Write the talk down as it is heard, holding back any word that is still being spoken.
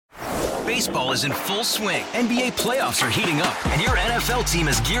Baseball is in full swing. NBA playoffs are heating up, and your NFL team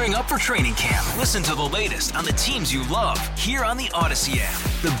is gearing up for training camp. Listen to the latest on the teams you love here on the Odyssey app.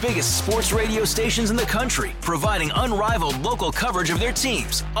 The biggest sports radio stations in the country, providing unrivaled local coverage of their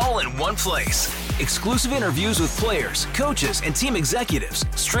teams, all in one place. Exclusive interviews with players, coaches, and team executives,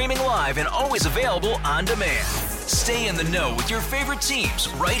 streaming live and always available on demand. Stay in the know with your favorite teams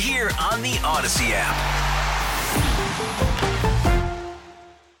right here on the Odyssey app.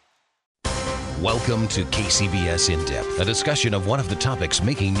 Welcome to KCBS In Depth, a discussion of one of the topics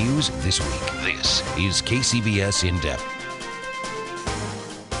making news this week. This is KCBS In Depth.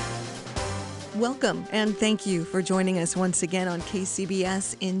 Welcome, and thank you for joining us once again on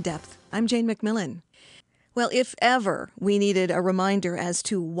KCBS In Depth. I'm Jane McMillan. Well, if ever we needed a reminder as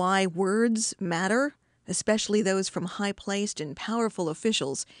to why words matter, especially those from high-placed and powerful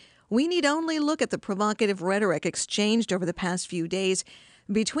officials, we need only look at the provocative rhetoric exchanged over the past few days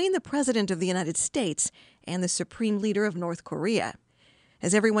between the President of the United States and the Supreme Leader of North Korea.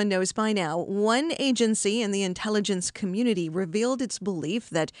 As everyone knows by now, one agency in the intelligence community revealed its belief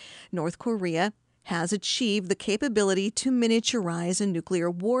that North Korea has achieved the capability to miniaturize a nuclear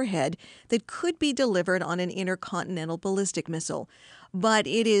warhead that could be delivered on an intercontinental ballistic missile. But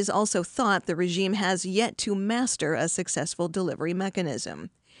it is also thought the regime has yet to master a successful delivery mechanism.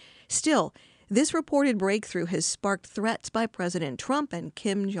 Still, this reported breakthrough has sparked threats by President Trump and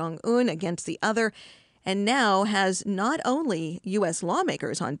Kim Jong-un against the other, and now has not only U.S.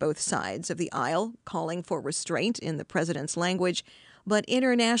 lawmakers on both sides of the aisle calling for restraint in the president's language, but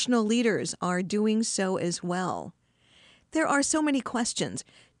international leaders are doing so as well. There are so many questions.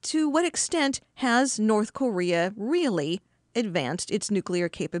 To what extent has North Korea really advanced its nuclear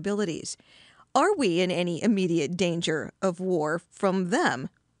capabilities? Are we in any immediate danger of war from them?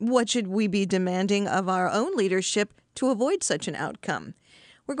 What should we be demanding of our own leadership to avoid such an outcome?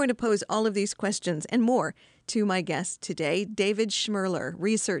 We're going to pose all of these questions and more to my guest today, David Schmerler,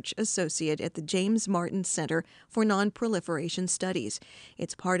 Research Associate at the James Martin Center for Nonproliferation Studies.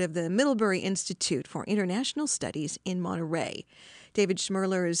 It's part of the Middlebury Institute for International Studies in Monterey. David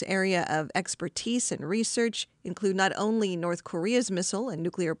Schmerler's area of expertise and research include not only North Korea's missile and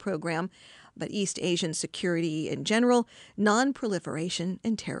nuclear program, but East Asian security in general, non-proliferation,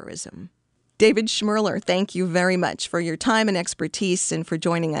 and terrorism. David Schmerler, thank you very much for your time and expertise and for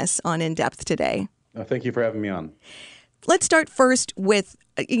joining us on In Depth today. Thank you for having me on. Let's start first with,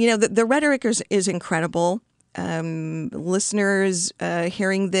 the rhetoric is incredible. Listeners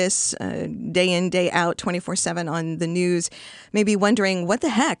hearing this day in, day out, 24/7 on the news, may be wondering, what the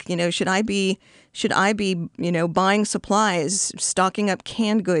heck? Should I be buying supplies, stocking up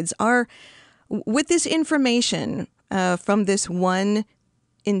canned goods? With this information from this one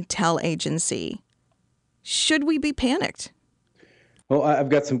intel agency, should we be panicked? Well, I've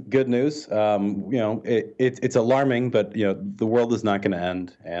got some good news. It's alarming, but the world is not going to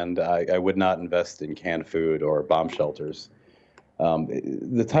end, and I would not invest in canned food or bomb shelters.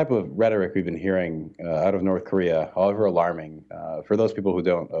 The type of rhetoric we've been hearing out of North Korea, however alarming, for those people who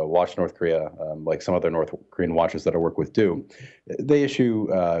don't watch North Korea, like some other North Korean watchers that I work with do, they issue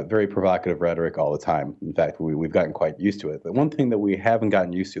very provocative rhetoric all the time. In fact, we've gotten quite used to it. The one thing that we haven't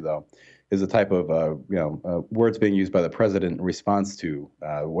gotten used to, though, is the type of words being used by the president in response to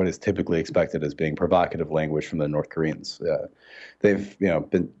what is typically expected as being provocative language from the North Koreans. They've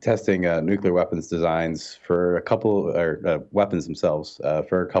been testing nuclear weapons designs for a couple, or weapons themselves,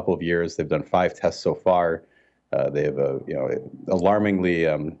 for a couple of years. They've done 5 tests so far. They have a alarmingly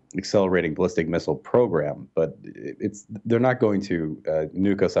accelerating ballistic missile program, but they're not going to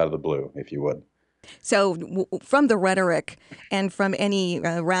nuke us out of the blue, if you would. So from the rhetoric and from any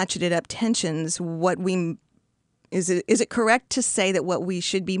ratcheted up tensions, is it correct to say that what we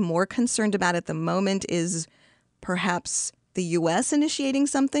should be more concerned about at the moment is perhaps the U.S. initiating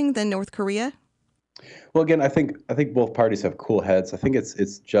something than North Korea? Well, again, I think both parties have cool heads. I think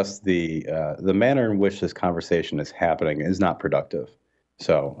it's just the manner in which this conversation is happening is not productive.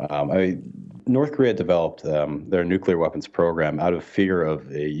 So, North Korea developed their nuclear weapons program out of fear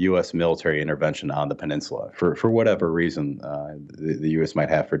of a U.S. military intervention on the peninsula, for whatever reason the U.S. might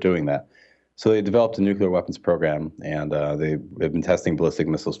have for doing that. So they developed a nuclear weapons program, and they've been testing ballistic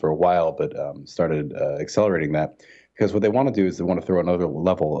missiles for a while, but started accelerating that. Because what they want to do is they want to throw another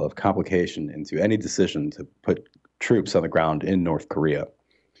level of complication into any decision to put troops on the ground in North Korea.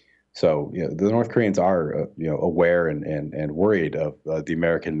 So the North Koreans are aware and worried of the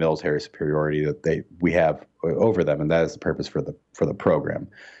American military superiority that we have over them, and that is the purpose for the program.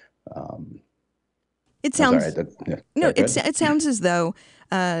 It sounds it sounds as though.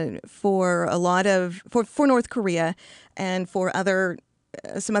 For North Korea and for other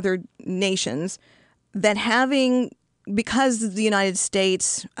some other nations, that because the United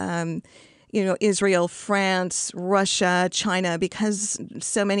States, Israel, France, Russia, China, because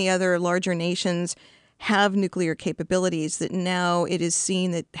so many other larger nations have nuclear capabilities, that now it is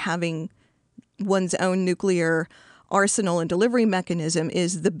seen that having one's own nuclear arsenal and delivery mechanism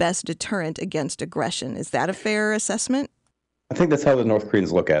is the best deterrent against aggression. Is that a fair assessment? I think that's how the North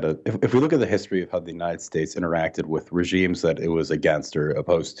Koreans look at it. If we look at the history of how the United States interacted with regimes that it was against or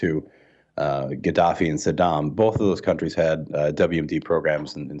opposed to, Gaddafi and Saddam, both of those countries had WMD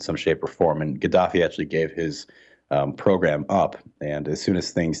programs in some shape or form. And Gaddafi actually gave his program up. And as soon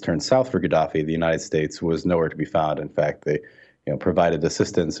as things turned south for Gaddafi, the United States was nowhere to be found. In fact, they provided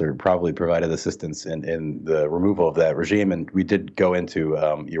assistance, or probably provided assistance in the removal of that regime. And we did go into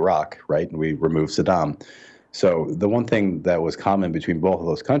Iraq, right? And we removed Saddam. So the one thing that was common between both of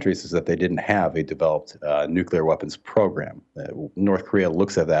those countries is that they didn't have a developed nuclear weapons program. North Korea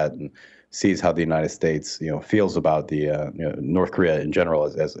looks at that and sees how the United States, feels about the North Korea in general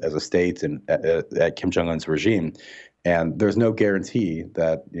as a state and at Kim Jong-un's regime. And there's no guarantee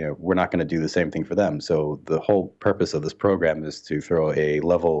that we're not going to do the same thing for them. So the whole purpose of this program is to throw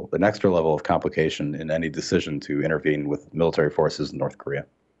an extra level of complication in any decision to intervene with military forces in North Korea.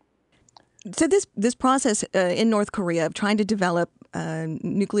 So this process in North Korea of trying to develop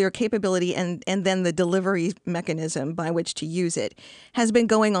nuclear capability and then the delivery mechanism by which to use it has been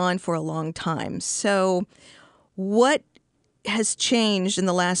going on for a long time. So what has changed in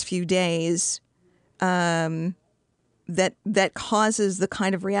the last few days that causes the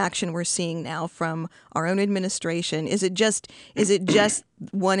kind of reaction we're seeing now from our own administration? Is it just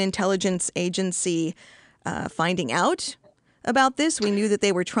one intelligence agency finding out about this? We knew that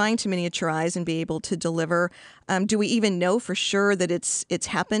they were trying to miniaturize and be able to deliver. Do we even know for sure that it's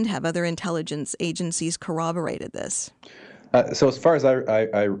happened? Have other intelligence agencies corroborated this? So as far as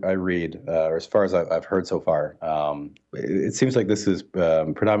I read, or as far as I've heard so far, it seems like this is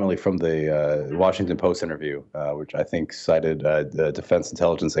predominantly from the Washington Post interview, which I think cited the Defense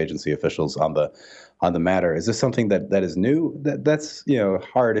Intelligence Agency officials on the matter. Is this something that is new? That's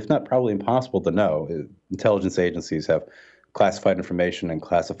hard, if not probably impossible to know. Intelligence agencies have classified information and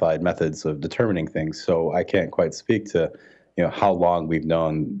classified methods of determining things. So I can't quite speak to, how long we've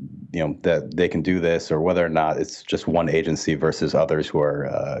known, that they can do this, or whether or not it's just one agency versus others who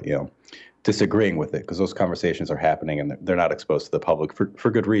are, disagreeing with it, because those conversations are happening and they're not exposed to the public for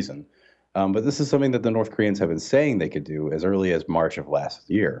good reason. But this is something that the North Koreans have been saying they could do as early as March of last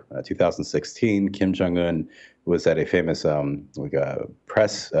year. 2016, Kim Jong-un was at a famous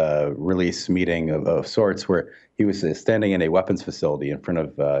press release meeting of sorts where he was standing in a weapons facility in front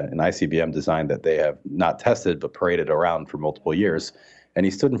of an ICBM design that they have not tested but paraded around for multiple years. And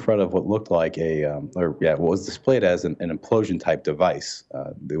he stood in front of what looked like what was displayed as an implosion-type device.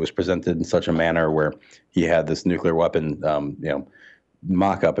 It was presented in such a manner where he had this nuclear weapon,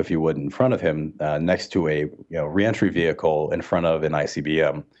 mock-up, if you would, in front of him, next to a reentry vehicle in front of an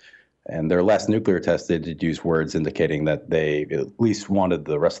ICBM. And their last nuclear test, they did use words indicating that they at least wanted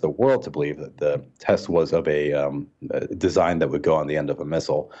the rest of the world to believe that the test was of a design that would go on the end of a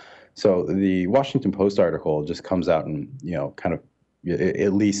missile. So the Washington Post article just comes out and kind of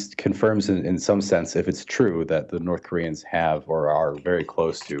at least confirms in some sense, if it's true, that the North Koreans have or are very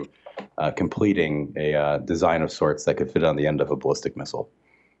close to completing a design of sorts that could fit on the end of a ballistic missile.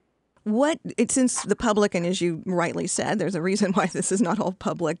 Since the public, and as you rightly said, there's a reason why this is not all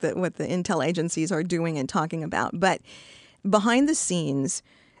public, that what the intel agencies are doing and talking about. But behind the scenes,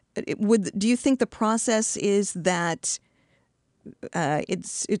 do you think the process is that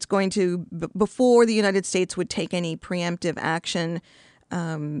it's going to, before the United States would take any preemptive action,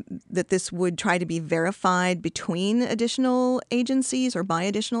 that this would try to be verified between additional agencies or by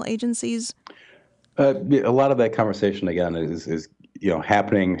additional agencies? A lot of that conversation, again, is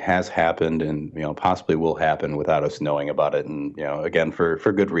happening, has happened, and possibly will happen without us knowing about it. And again, for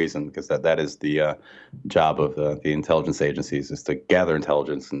good reason, because that is the job of the intelligence agencies, is to gather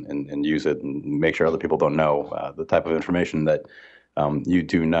intelligence and use it and make sure other people don't know the type of information that you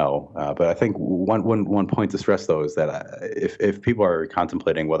do know. But I think one point to stress, though, is that if people are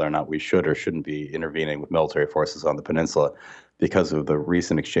contemplating whether or not we should or shouldn't be intervening with military forces on the peninsula because of the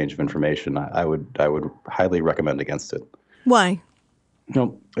recent exchange of information, I would highly recommend against it. Why?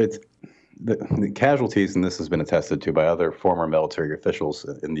 It's the casualties, and this has been attested to by other former military officials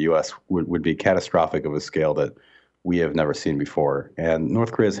in the U.S., would be catastrophic of a scale that we have never seen before. And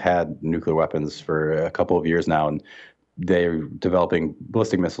North Korea's had nuclear weapons for a couple of years now, and they're developing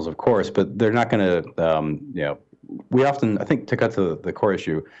ballistic missiles, of course, but they're not going to, we often, I think, to cut to the core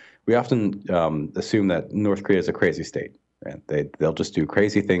issue, we often assume that North Korea is a crazy state. And they'll just do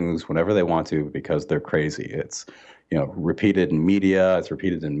crazy things whenever they want to because they're crazy. It's repeated in media, it's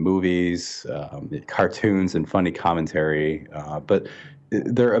repeated in movies, cartoons, and funny commentary. But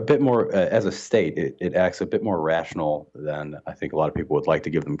they're a bit more, as a state, it acts a bit more rational than I think a lot of people would like to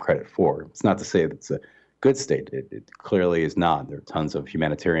give them credit for. It's not to say that it's a good state. It clearly is not. There are tons of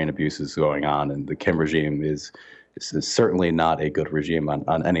humanitarian abuses going on, and the Kim regime is certainly not a good regime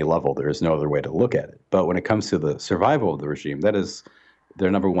on any level. There is no other way to look at it. But when it comes to the survival of the regime, that is their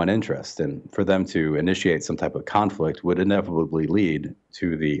number one interest. And for them to initiate some type of conflict would inevitably lead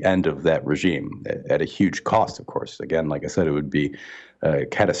to the end of that regime at a huge cost, of course. Again, like I said, it would be a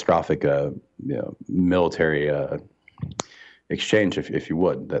catastrophic military exchange, if you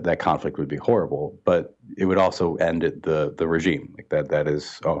would. That conflict would be horrible, but it would also end the regime. That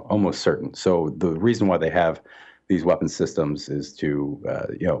is almost certain. So the reason why they have these weapon systems is to,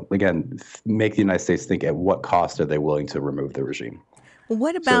 again, make the United States think at what cost are they willing to remove the regime.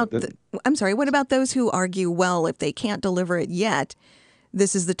 What about, what about those who argue, well, if they can't deliver it yet,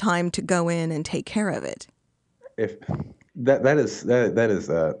 this is the time to go in and take care of it? If that is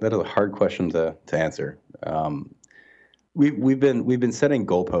a hard question to answer. We've been setting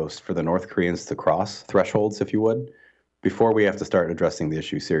goalposts for the North Koreans to cross, thresholds, if you would, before we have to start addressing the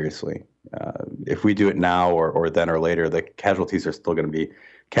issue seriously. If we do it now or then or later, the casualties are still going to be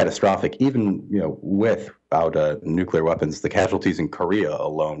catastrophic. Even without nuclear weapons, the casualties in Korea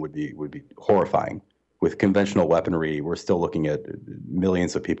alone would be horrifying. With conventional weaponry, we're still looking at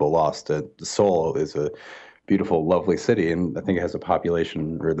millions of people lost. Seoul is a beautiful, lovely city, and I think it has a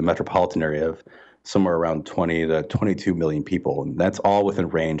population, or the metropolitan area, of somewhere around 20 to 22 million people, and that's all within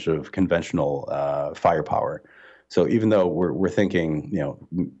range of conventional firepower. So even though we're thinking,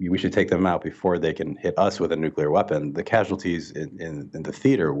 we should take them out before they can hit us with a nuclear weapon, the casualties in the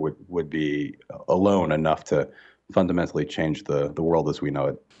theater would be alone enough to fundamentally change the world as we know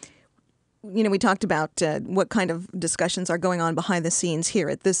it. We talked about what kind of discussions are going on behind the scenes here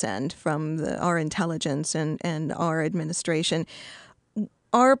at this end from our intelligence and our administration.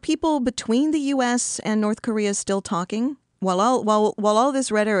 Are people between the U.S. and North Korea still talking? While all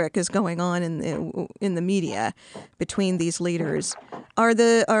this rhetoric is going on in the media between these leaders,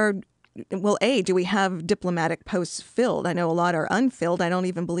 do we have diplomatic posts filled? I know a lot are unfilled. I don't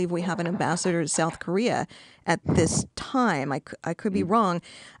even believe we have an ambassador to South Korea at this time. I could be wrong,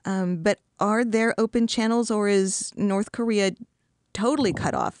 but are there open channels, or is North Korea totally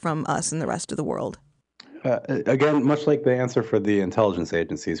cut off from us and the rest of the world? Again, much like the answer for the intelligence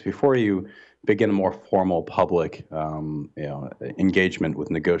agencies, before you begin a more formal public engagement with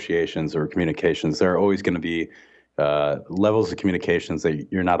negotiations or communications, there are always going to be levels of communications that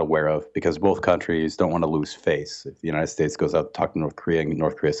you're not aware of, because both countries don't want to lose face. If the United States goes out to talk to North Korea and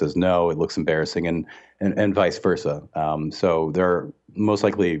North Korea says no, it looks embarrassing, and vice versa. So they're most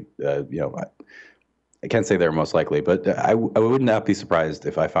likely, I can't say they're most likely, but I would not be surprised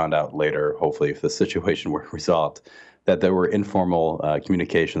if I found out later, hopefully, if the situation were resolved, that there were informal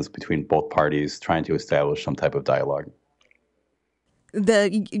communications between both parties trying to establish some type of dialogue.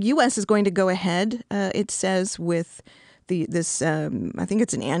 The U.S. is going to go ahead, it says, with this, I think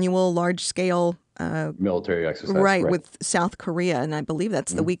it's an annual large-scale military exercise. Right, with South Korea, and I believe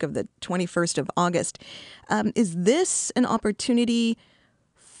that's the week of the 21st of August. Is this an opportunity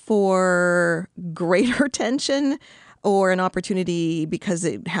for greater tension, or an opportunity because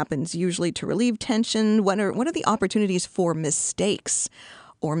it happens usually to relieve tension? What are the opportunities for mistakes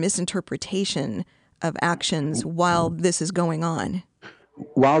or misinterpretation of actions while this is going on?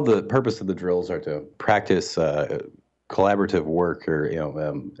 While the purpose of the drills are to practice collaborative work or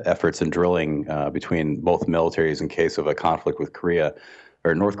efforts in drilling between both militaries in case of a conflict with Korea,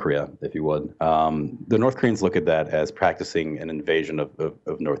 or North Korea, if you would, the North Koreans look at that as practicing an invasion of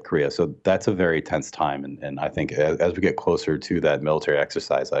North Korea. So that's a very tense time. And I think as we get closer to that military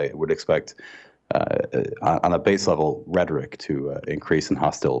exercise, I would expect on a base level rhetoric to increase in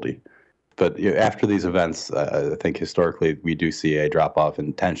hostility. But after these events, I think historically we do see a drop-off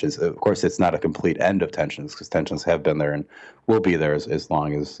in tensions. Of course, it's not a complete end of tensions, because tensions have been there and will be there as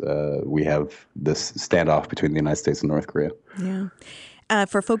long as we have this standoff between the United States and North Korea. Yeah.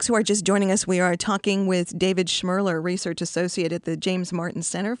 For folks who are just joining us, we are talking with David Schmerler, Research Associate at the James Martin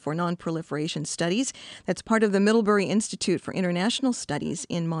Center for Nonproliferation Studies. That's part of the Middlebury Institute for International Studies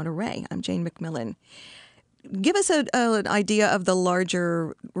in Monterey. I'm Jane McMillan. Give us an idea of the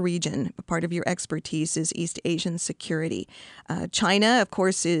larger region. Part of your expertise is East Asian security. China, of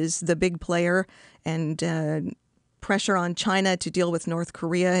course, is the big player, and pressure on China to deal with North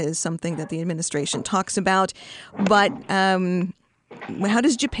Korea is something that the administration talks about. But How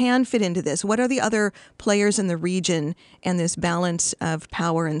does Japan fit into this? What are the other players in the region and this balance of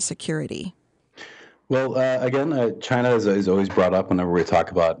power and security? Well, again, China is always brought up whenever we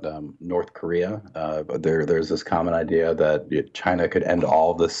talk about North Korea. But there's this common idea that China could end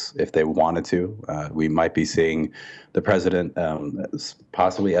all of this if they wanted to. We might be seeing the president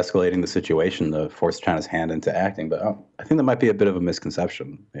possibly escalating the situation to force China's hand into acting. But I think that might be a bit of a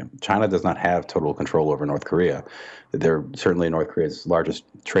misconception. China does not have total control over North Korea. They're certainly North Korea's largest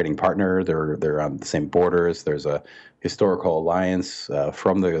trading partner. They're on the same borders. There's a historical alliance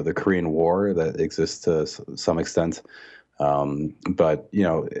from the Korean War that exists to some extent. But,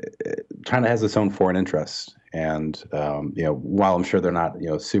 China has its own foreign interests. And, while I'm sure they're not,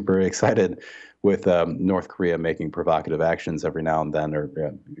 super excited with North Korea making provocative actions every now and then, or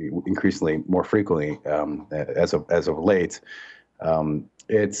increasingly more frequently as of late,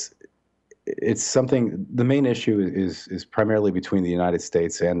 it's something. The main issue is primarily between the United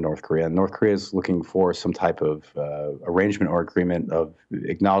States and North Korea. And North Korea is looking for some type of arrangement or agreement of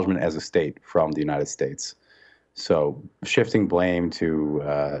acknowledgement as a state from the United States. So shifting blame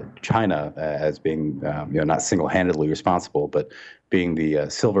to China as being not single-handedly responsible, but being the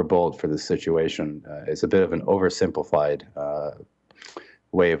silver bullet for this situation is a bit of an oversimplified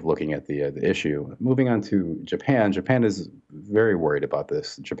way of looking at the issue. Moving on to Japan, Japan is very worried about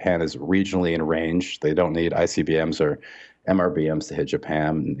this. Japan is regionally in range. They don't need ICBMs or MRBMs to hit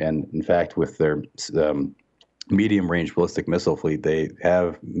Japan. And in fact, with their medium-range ballistic missile fleet, they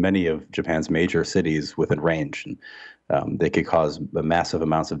have many of Japan's major cities within range. And they could cause massive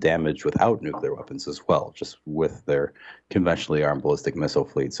amounts of damage without nuclear weapons as well, just with their conventionally armed ballistic missile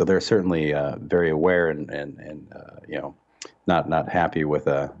fleet. So they're certainly very aware and not happy with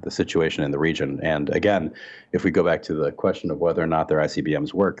the situation in the region. And again, if we go back to the question of whether or not their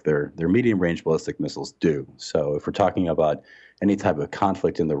ICBMs work, their medium-range ballistic missiles do. So if we're talking about any type of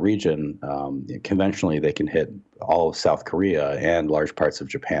conflict in the region, conventionally they can hit all of South Korea and large parts of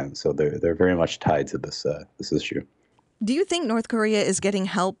Japan. So they're very much tied to this issue. Do you think North Korea is getting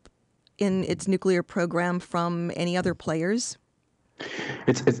help in its nuclear program from any other players?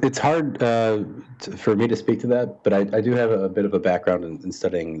 It's hard for me to speak to that, but I do have a bit of a background in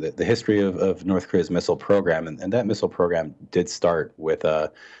studying the history of North Korea's missile program, and that missile program did start with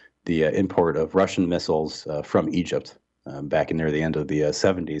the import of Russian missiles from Egypt back in near the end of the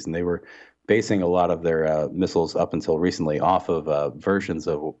 70s, and they were basing a lot of their missiles up until recently off of versions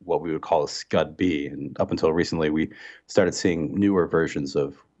of what we would call a Scud-B, and up until recently we started seeing newer versions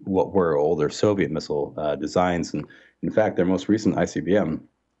of what were older Soviet missile designs. And in fact, their most recent ICBM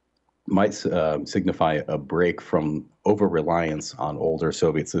might signify a break from over-reliance on older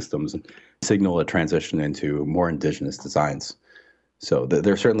Soviet systems and signal a transition into more indigenous designs. So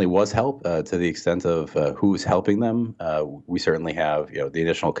there certainly was help to the extent of who's helping them. We certainly have the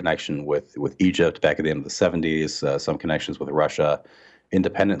initial connection with Egypt back at the end of the 70s, some connections with Russia,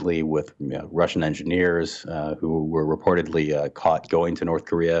 independently with Russian engineers who were reportedly caught going to North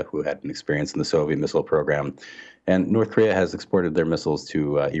Korea, who had an experience in the Soviet missile program. And North Korea has exported their missiles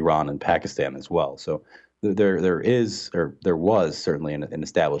to Iran and Pakistan as well. So there was certainly an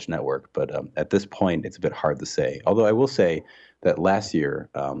established network, but at this point, it's a bit hard to say. Although I will say that last year,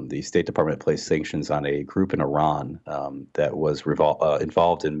 the State Department placed sanctions on a group in Iran that was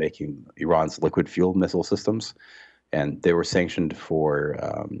involved in making Iran's liquid fuel missile systems. And they were sanctioned for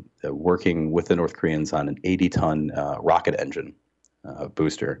working with the North Koreans on an 80-ton rocket engine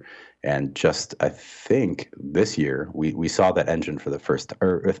booster. And just, I think, this year, we saw that engine for the first,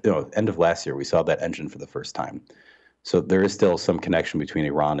 end of last year, we saw that engine for the first time. So there is still some connection between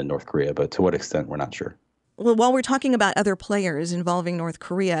Iran and North Korea, but to what extent, we're not sure. Well, while we're talking about other players involving North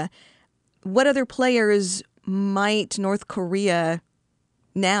Korea, what other players might North Korea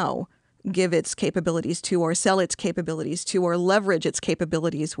now give its capabilities to, or sell its capabilities to, or leverage its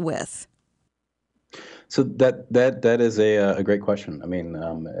capabilities with? So that is a great question. I mean,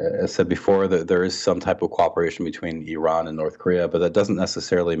 as said before, there is some type of cooperation between Iran and North Korea, but that doesn't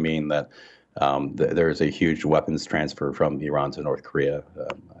necessarily mean that there is a huge weapons transfer from Iran to North Korea.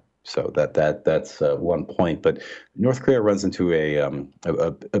 So that's one point. But North Korea runs into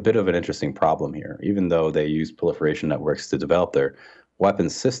a bit of an interesting problem here. Even though they use proliferation networks to develop their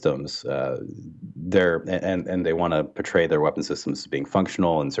weapons systems, and they want to portray their weapon systems as being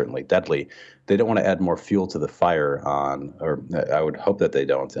functional and certainly deadly. They don't want to add more fuel to the fire or I would hope that they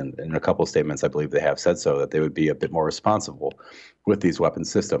don't. And in a couple of statements, I believe they have said so, that they would be a bit more responsible with these weapon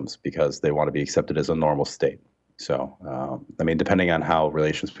systems because they want to be accepted as a normal state. So, depending on how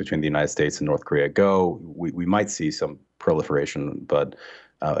relations between the United States and North Korea go, we might see some proliferation. But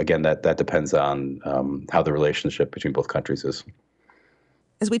again, that depends on how the relationship between both countries is.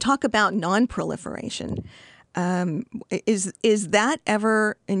 as we talk about non-proliferation, is that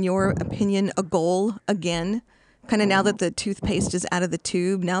ever, in your opinion, a goal again? Kind of now that the toothpaste is out of the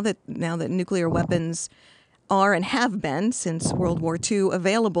tube, now that nuclear weapons are and have been since World War II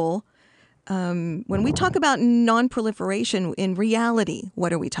available. When we talk about non-proliferation, in reality,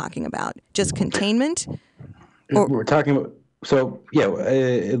 what are we talking about? Just containment? We're talking about,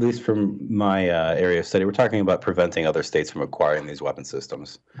 at least from my area of study, we're talking about preventing other states from acquiring these weapon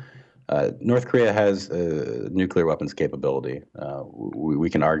systems. North Korea has nuclear weapons capability. We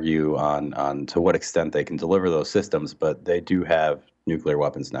can argue on to what extent they can deliver those systems, but they do have nuclear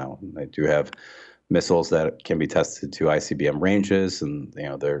weapons now. They do have missiles that can be tested to ICBM ranges, and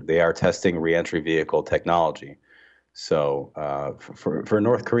they are testing reentry vehicle technology. So for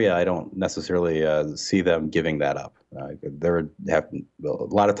North Korea, I don't necessarily see them giving that up. A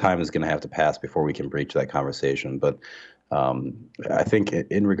lot of time is going to have to pass before we can breach that conversation. But I think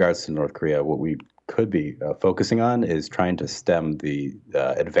in regards to North Korea, what we could be focusing on is trying to stem the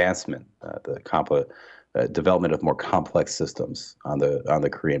advancement, development of more complex systems on the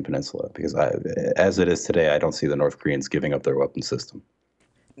Korean Peninsula. Because as it is today, I don't see the North Koreans giving up their weapon system.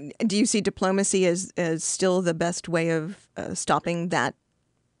 Do you see diplomacy as still the best way of stopping that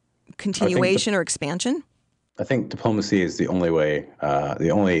continuation or expansion? I think diplomacy is the only way, the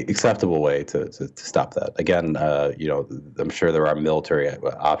only acceptable way to stop that. Again, I'm sure there are military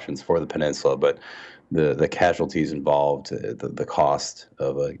options for the peninsula, but the casualties involved, the cost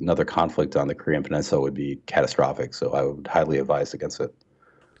of another conflict on the Korean Peninsula would be catastrophic. So I would highly advise against it.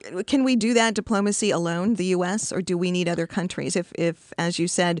 Can we do that diplomacy alone, the U.S., or do we need other countries? If, as you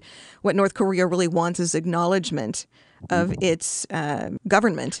said, what North Korea really wants is acknowledgement of its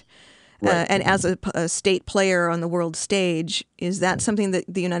government, right. And as a state player on the world stage, is that something that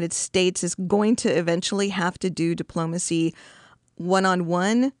the United States is going to eventually have to do diplomacy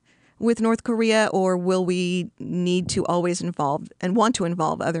one-on-one with North Korea, or will we need to always involve and want to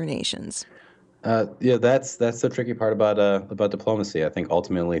involve other nations? That's the tricky part about diplomacy. I think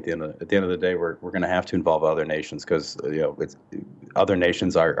ultimately at the end of the day, we're going to have to involve other nations because other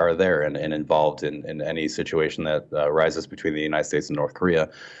nations are there and involved in any situation that arises between the United States and North Korea.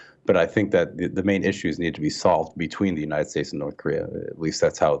 But I think that the main issues need to be solved between the United States and North Korea. At least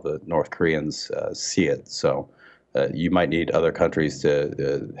that's how the North Koreans see it. So you might need other countries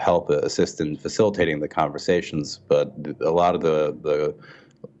to help assist in facilitating the conversations, but a lot of the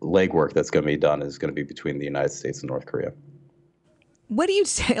legwork that's going to be done is going to be between the United States and North Korea. What do you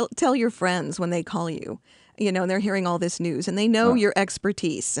tell your friends when they call you? And they're hearing all this news and they know your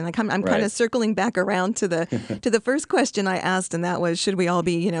expertise. And I'm kind of circling back around to the first question I asked, and that was, should we all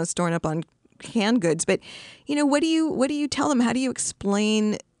be, storing up on canned goods? But, what do you tell them? How do you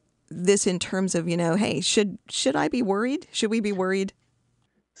explain this in terms of, hey, should I be worried? Should we be worried?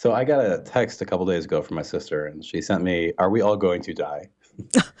 So I got a text a couple days ago from my sister, and she sent me, "Are we all going to die?"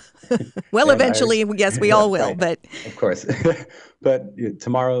 Well, eventually, yes, we all will, right. But of course. But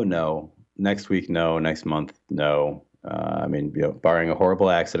tomorrow, no. Next week, no. Next month, no. Barring a horrible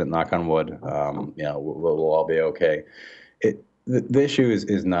accident, knock on wood, we'll all be okay. The issue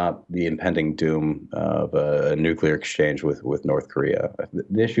is not the impending doom of a nuclear exchange with North Korea.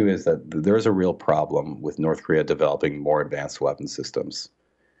 The issue is that there is a real problem with North Korea developing more advanced weapon systems.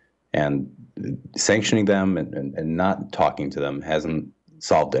 And sanctioning them and not talking to them hasn't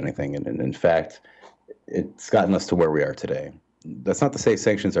solved anything. And in fact, it's gotten us to where we are today. That's not to say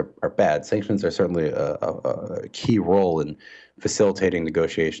sanctions are bad. Sanctions are certainly a key role in facilitating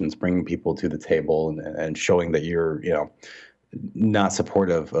negotiations, bringing people to the table and showing that you're, not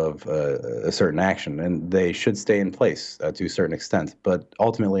supportive of a certain action. And they should stay in place to a certain extent. But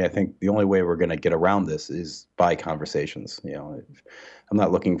ultimately, I think the only way we're going to get around this is by conversations. I'm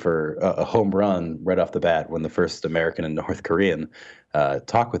not looking for a home run right off the bat when the first American and North Korean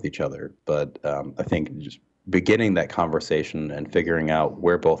talk with each other. But I think just beginning that conversation and figuring out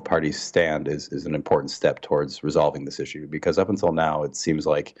where both parties stand is an important step towards resolving this issue. Because up until now, it seems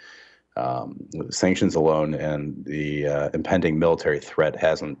like sanctions alone and the impending military threat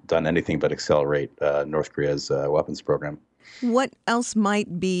hasn't done anything but accelerate North Korea's weapons program. What else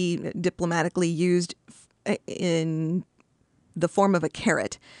might be diplomatically used in the form of a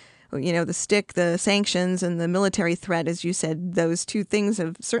carrot? The stick, the sanctions, and the military threat, as you said, those two things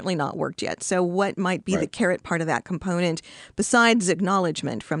have certainly not worked yet. So what might be the carrot part of that component besides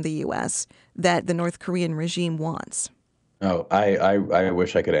acknowledgement from the U.S. that the North Korean regime wants? Oh, I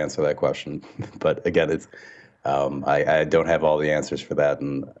wish I could answer that question. But again, it's I don't have all the answers for that.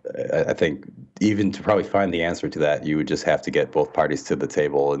 And I think even to probably find the answer to that, you would just have to get both parties to the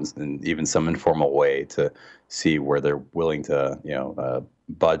table and even some informal way to see where they're willing to,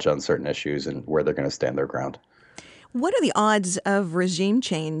 budge on certain issues and where they're going to stand their ground. What are the odds of regime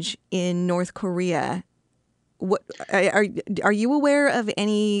change in North Korea? What are you aware of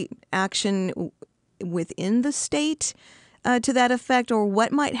any action within the state to that effect, or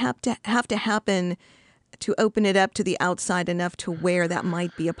what might have to happen to open it up to the outside enough to where that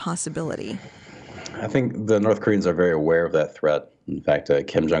might be a possibility? I think the North Koreans are very aware of that threat. In fact,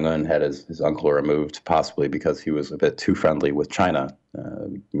 Kim Jong-un had his uncle removed, possibly because he was a bit too friendly with China,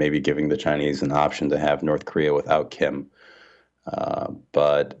 maybe giving the Chinese an option to have North Korea without Kim.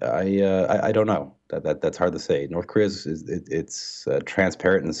 But I don't know. That's hard to say. North Korea it's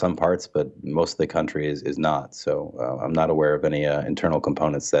transparent in some parts, but most of the country is not. So I'm not aware of any internal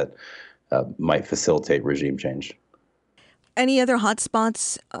components that might facilitate regime change. Any other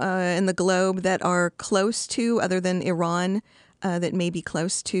hotspots in the globe that are close to, other than Iran, that may be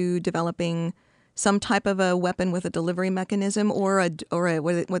close to developing some type of a weapon with a delivery mechanism, or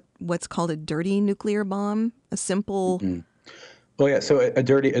what's called a dirty nuclear bomb, a simple? Mm-hmm. Well, yeah. So a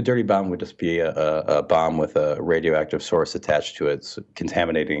dirty bomb would just be a bomb with a radioactive source attached to it,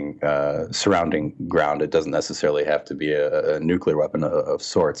 contaminating surrounding ground. It doesn't necessarily have to be a nuclear weapon of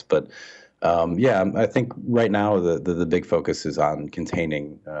sorts. But I think right now the big focus is on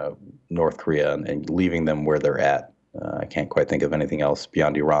containing North Korea and leaving them where they're at. I can't quite think of anything else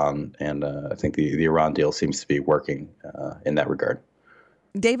beyond Iran, and I think the Iran deal seems to be working in that regard.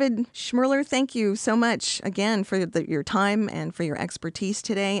 David Schmerler, thank you so much again for your time and for your expertise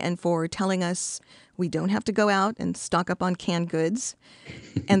today, and for telling us we don't have to go out and stock up on canned goods,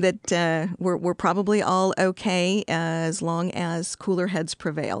 and that we're probably all okay as long as cooler heads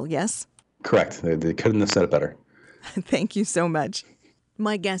prevail. Yes? Correct. They couldn't have said it better. Thank you so much.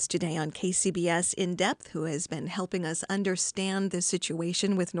 My guest today on KCBS In Depth, who has been helping us understand the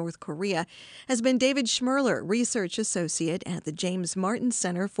situation with North Korea, has been David Schmerler, Research Associate at the James Martin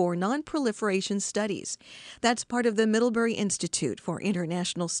Center for Nonproliferation Studies. That's part of the Middlebury Institute for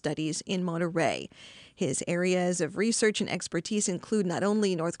International Studies in Monterey. His areas of research and expertise include not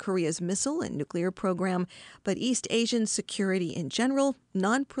only North Korea's missile and nuclear program, but East Asian security in general,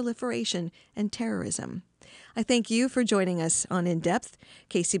 nonproliferation, and terrorism. I thank you for joining us on In Depth.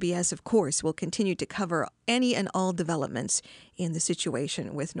 KCBS, of course, will continue to cover any and all developments in the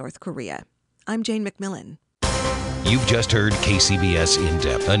situation with North Korea. I'm Jane McMillan. You've just heard KCBS In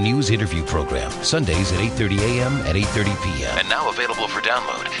Depth, a news interview program, Sundays at 8:30 a.m. and 8:30 p.m. And now available for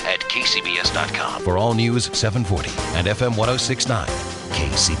download at kcbs.com. For all news 740 and FM 106.9,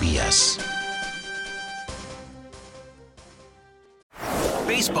 KCBS.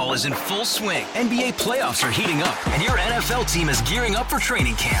 Baseball is in full swing. NBA playoffs are heating up, and your NFL team is gearing up for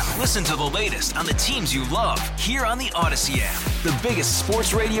training camp. Listen to the latest on the teams you love here on the Odyssey app. The biggest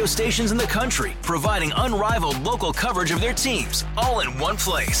sports radio stations in the country, providing unrivaled local coverage of their teams, all in one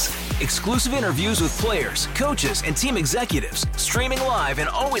place. Exclusive interviews with players, coaches, and team executives, streaming live and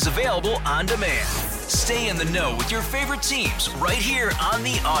always available on demand. Stay in the know with your favorite teams right here on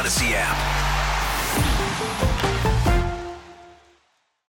the Odyssey app.